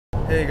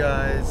Hey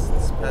guys,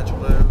 this is Patrick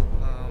Lou.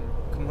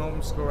 Come home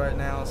from school right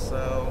now,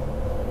 so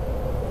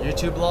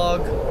YouTube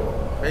blog,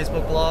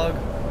 Facebook blog.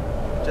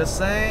 Just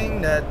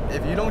saying that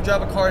if you don't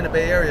drive a car in the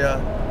Bay Area,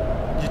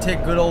 you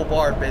take good old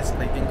BART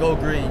basically and go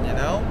green, you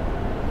know?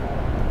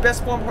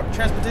 Best form of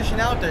transportation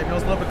out there, even though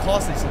it's a little bit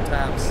costly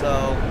sometimes.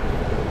 So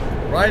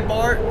ride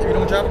BART if you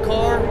don't drive a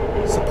car,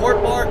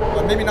 support BART,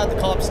 or maybe not the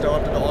cops though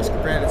after the Oscar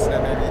Grant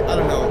incident maybe, I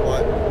don't know,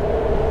 but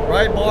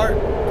ride BART,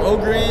 go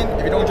green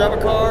if you don't drive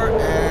a car,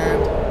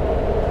 and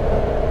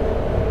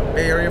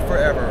Bay Area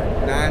forever,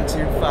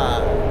 925.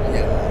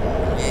 Yeah.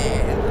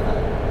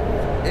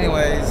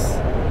 Anyways,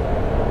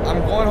 I'm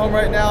going home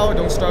right now.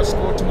 Don't start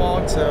school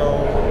tomorrow until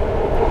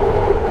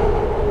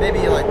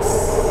maybe like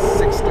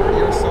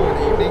 6:30 or so in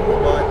the evening.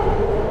 But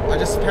I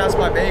just passed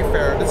by Bay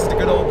Fair. This is the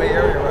good old Bay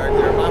Area right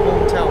there. My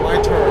hometown,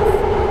 my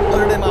turf.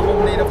 Other than my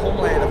home native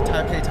homeland of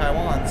Taipei,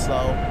 Taiwan.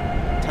 So,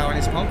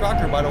 Taiwanese punk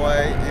rocker, by the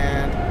way.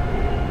 And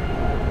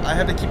I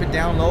have to keep it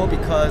down low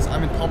because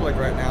I'm in public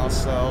right now.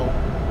 So,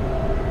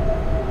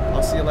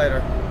 I'll see you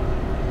later.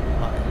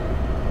 Bye.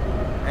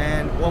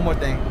 And one more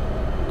thing.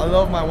 I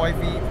love my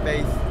wifey,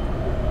 Faith.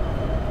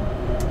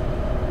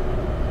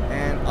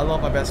 And I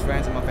love my best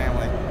friends and my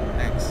family.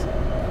 Thanks.